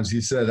couple of times. He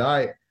said,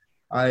 I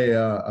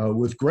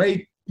with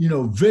great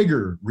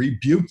vigor,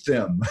 rebuke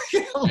them.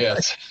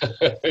 Yes.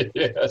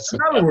 Yes. In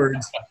other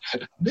words,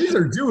 these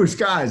are Jewish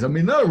guys. I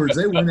mean, in other words,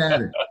 they went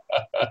at it.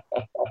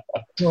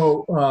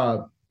 So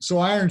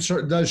iron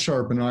does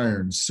sharpen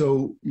iron.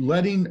 So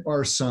letting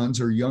our sons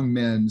or young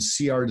men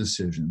see our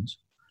decisions,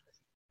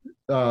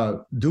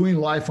 doing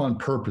life on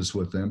purpose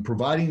with them,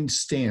 providing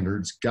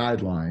standards,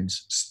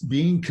 guidelines,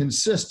 being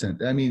consistent.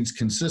 That means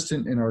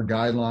consistent in our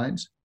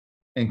guidelines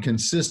and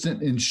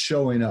consistent in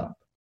showing up.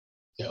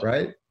 Yeah.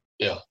 Right?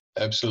 Yeah.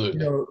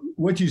 Absolutely.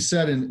 What you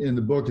said in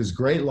the book is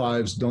great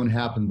lives don't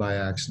happen by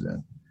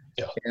accident.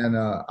 Yeah. And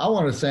I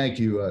want to thank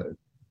you,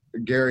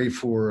 Gary,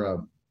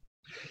 for,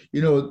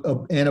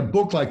 and a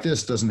book like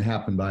this doesn't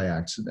happen by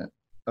accident.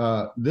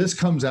 This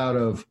comes out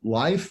of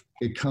life.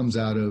 It comes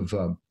out of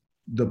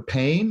the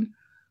pain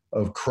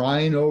of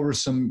crying over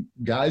some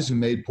guys who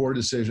made poor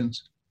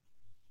decisions,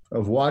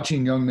 of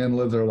watching young men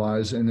live their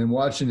lives, and then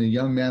watching a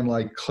young man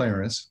like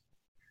Clarence,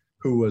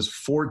 who was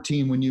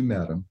 14 when you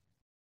met him,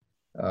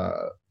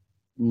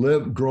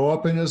 grow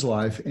up in his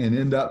life and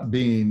end up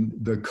being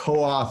the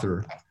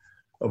co-author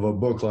of a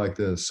book like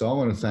this. So I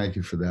want to thank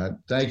you for that.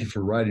 Thank you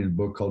for writing a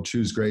book called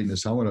Choose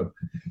Greatness. I want to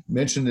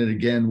mention it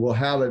again. We'll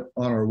have it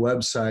on our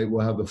website.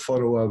 We'll have the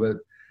photo of it,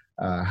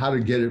 how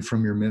to get it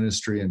from your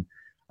ministry. And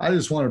I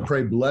just want to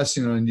pray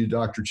blessing on you,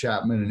 Dr.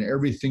 Chapman, and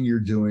everything you're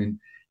doing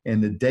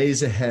and the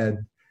days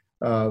ahead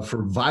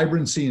for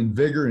vibrancy and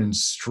vigor and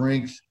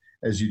strength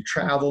as you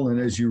travel and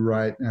as you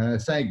write. And I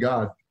thank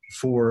God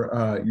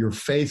for your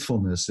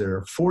faithfulness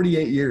there.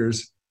 48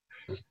 years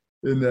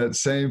in that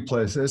same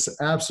place.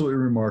 That's absolutely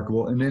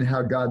remarkable. And then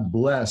how God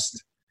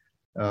blessed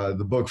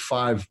the book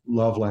 5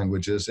 Love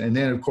Languages. And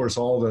then, of course,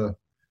 all the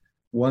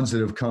ones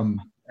that have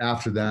come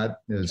after that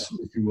as,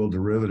 if you will,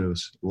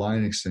 derivatives,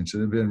 line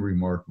extension, have been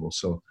remarkable.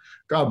 So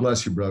God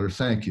bless you, brother.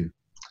 Thank you.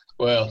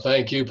 Well,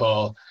 thank you,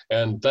 Paul.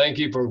 And thank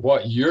you for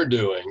what you're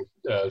doing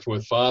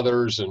with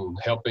fathers and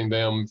helping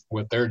them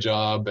with their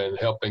job and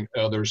helping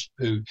others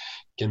who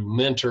can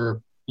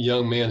mentor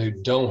young men who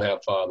don't have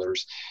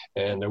fathers.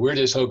 And we're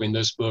just hoping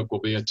this book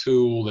will be a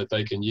tool that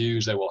they can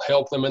use that will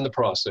help them in the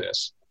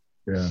process.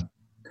 Yeah.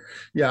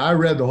 Yeah, I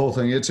read the whole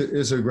thing. It's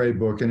a great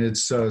book, and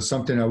it's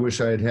something I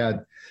wish I had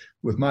had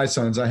with my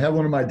sons. I have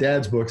one of my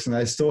dad's books, and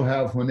I still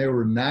have when they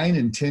were 9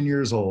 and 10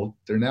 years old.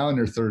 They're now in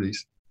their 30s.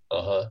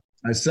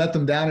 I set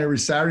them down every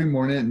Saturday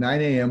morning at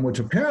 9 a.m., which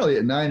apparently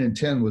at 9 and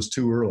 10 was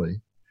too early.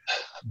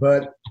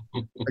 But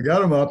I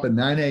got them up at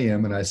 9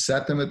 a.m. and I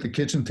sat them at the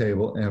kitchen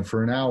table. And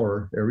for an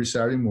hour every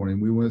Saturday morning,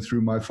 we went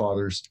through my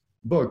father's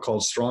book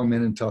called Strong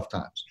Men in Tough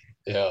Times.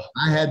 Yeah.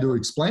 I had to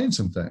explain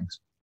some things,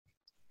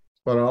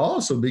 but I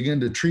also began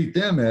to treat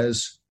them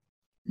as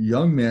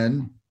young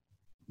men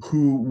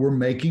who were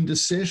making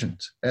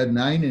decisions at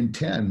 9 and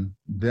 10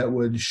 that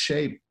would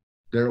shape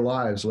their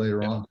lives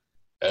later on.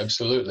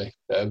 Absolutely.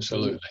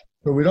 Absolutely.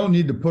 But we don't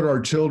need to put our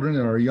children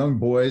and our young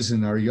boys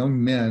and our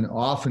young men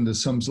off into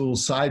some little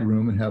side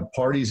room and have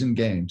parties and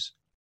games.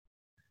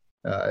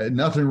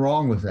 Nothing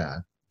wrong with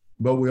that.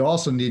 But we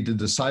also need to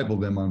disciple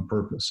them on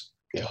purpose.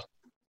 Yeah.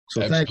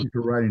 So Thank you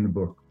for writing the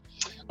book.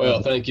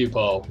 Well, thank you,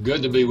 Paul.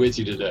 Good to be with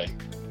you today.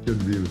 Good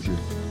to be with you.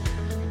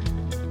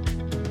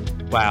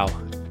 Wow.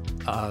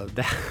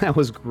 That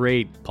was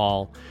great,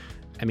 Paul.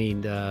 I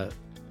mean, but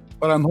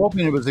I'm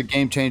hoping it was a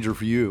game changer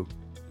for you.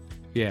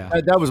 Yeah.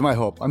 That was my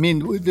hope. I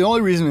mean, the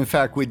only reason, in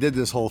fact, we did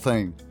this whole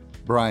thing,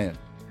 Brian.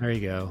 There you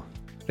go.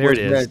 There it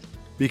is.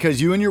 Because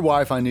you and your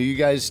wife, I knew you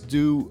guys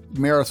do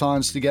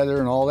marathons together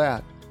and all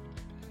that.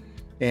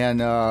 And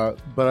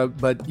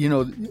but you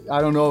know,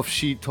 I don't know if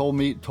she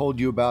told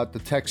you about the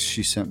text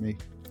she sent me.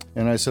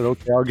 And I said,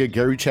 okay, I'll get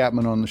Gary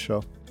Chapman on the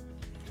show.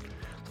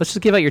 Let's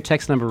just give out your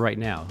text number right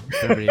now.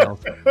 Everybody else.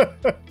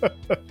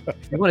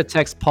 If you want to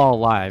text Paul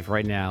live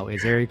right now,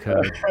 it's area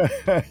code.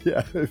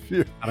 Yeah,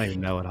 I don't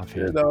even know it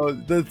offhand. You know,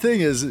 the thing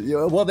is,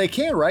 well, they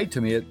can write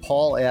to me at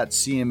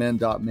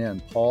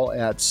paul@cmn.men,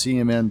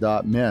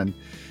 paul@cmn.men.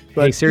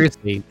 But hey,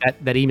 seriously,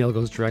 that email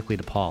goes directly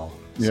to Paul.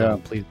 So yeah,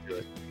 please do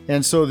it.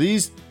 And so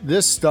this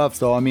stuff,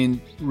 though, I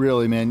mean,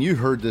 really, man, you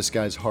heard this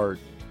guy's heart,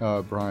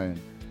 Brian.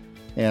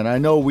 And I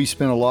know we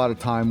spent a lot of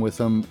time with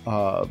him.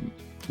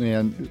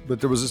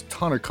 But there was a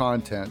ton of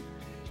content,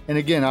 and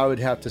again, I would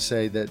have to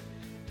say that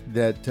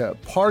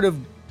part of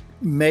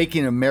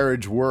making a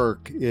marriage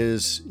work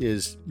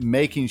is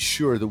making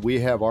sure that we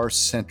have our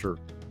center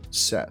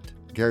set.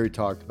 Gary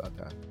talked about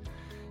that,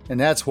 and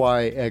that's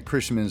why at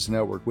Christian Men's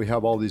Network we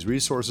have all these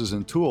resources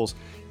and tools.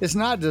 It's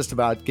not just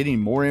about getting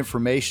more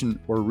information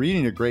or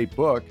reading a great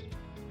book.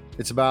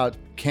 It's about,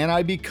 can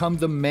I become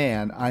the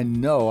man I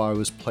know I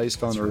was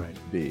placed on earth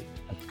to be?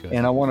 That's good.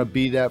 And I want to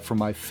be that for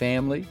my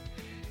family.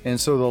 And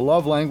so the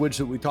love language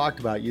that we talked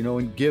about, you know,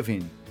 in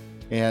giving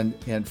and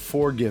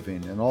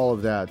forgiving and all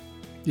of that,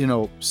 you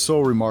know,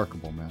 so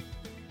remarkable, man.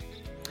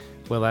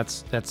 Well,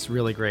 that's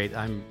really great.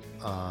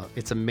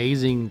 It's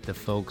amazing the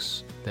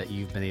folks that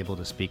you've been able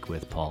to speak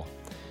with, Paul.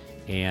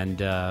 And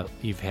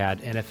you've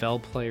had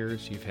NFL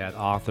players, you've had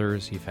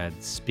authors, you've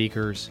had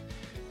speakers,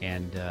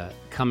 and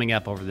coming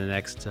up over the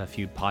next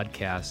few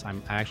podcasts,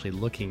 I'm actually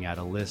looking at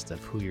a list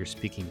of who you're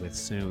speaking with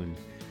soon.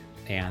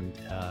 And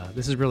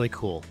this is really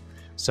cool.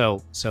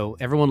 So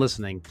everyone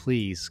listening,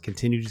 please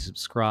continue to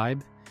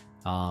subscribe.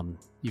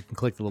 You can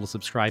click the little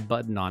subscribe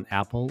button on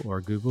Apple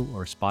or Google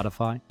or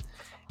Spotify.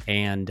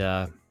 And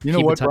you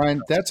know what,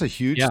 Brian? That's a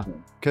huge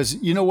thing. Because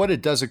you know what?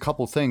 It does a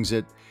couple things.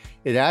 It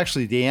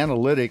actually, the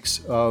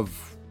analytics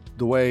of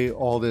the way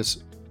all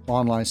this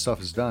online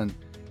stuff is done,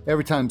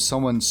 every time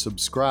someone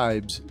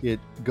subscribes, it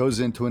goes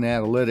into an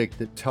analytic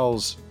that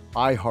tells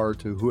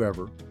iHeart or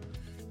whoever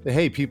that,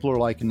 hey, people are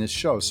liking this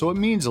show. So it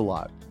means a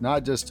lot,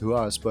 not just to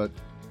us, but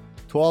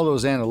to all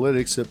those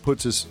analytics that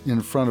puts us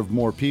in front of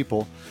more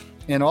people.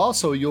 And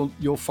also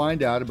you'll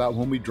find out about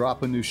when we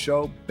drop a new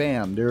show,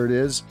 bam, there it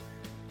is.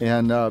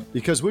 And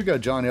because we've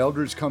got John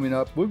Eldridge coming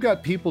up, we've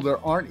got people that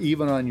aren't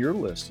even on your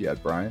list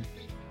yet, Brian.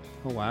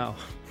 Oh, wow.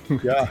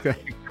 Yeah.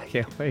 I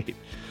can't wait.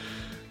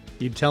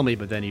 You'd tell me,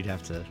 but then you'd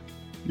have to.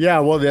 Yeah,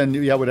 well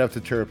then, I would have to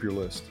tear up your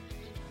list.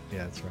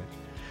 Yeah, that's right.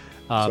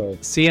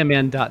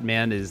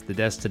 CMN.men is the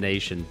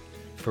destination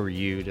for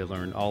you to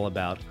learn all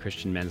about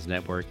Christian Men's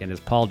Network. And as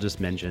Paul just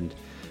mentioned,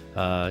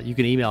 you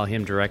can email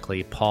him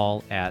directly,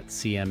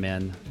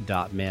 paul@cmn.men,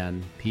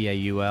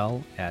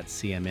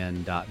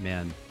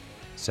 paul@cmn.men.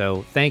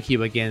 So thank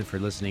you again for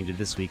listening to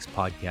this week's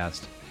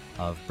podcast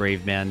of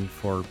Brave Men.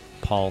 For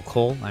Paul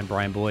Cole, I'm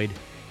Brian Boyd,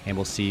 and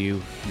we'll see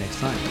you next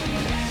time.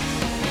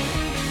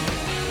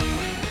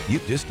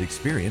 You've just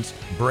experienced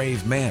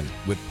Brave Men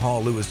with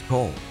Paul Lewis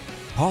Cole.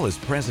 Paul is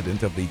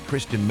president of the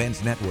Christian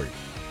Men's Network.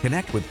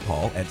 Connect with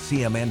Paul at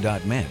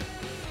cmn.men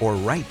or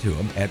write to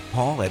him at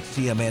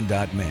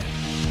paul@cmn.men.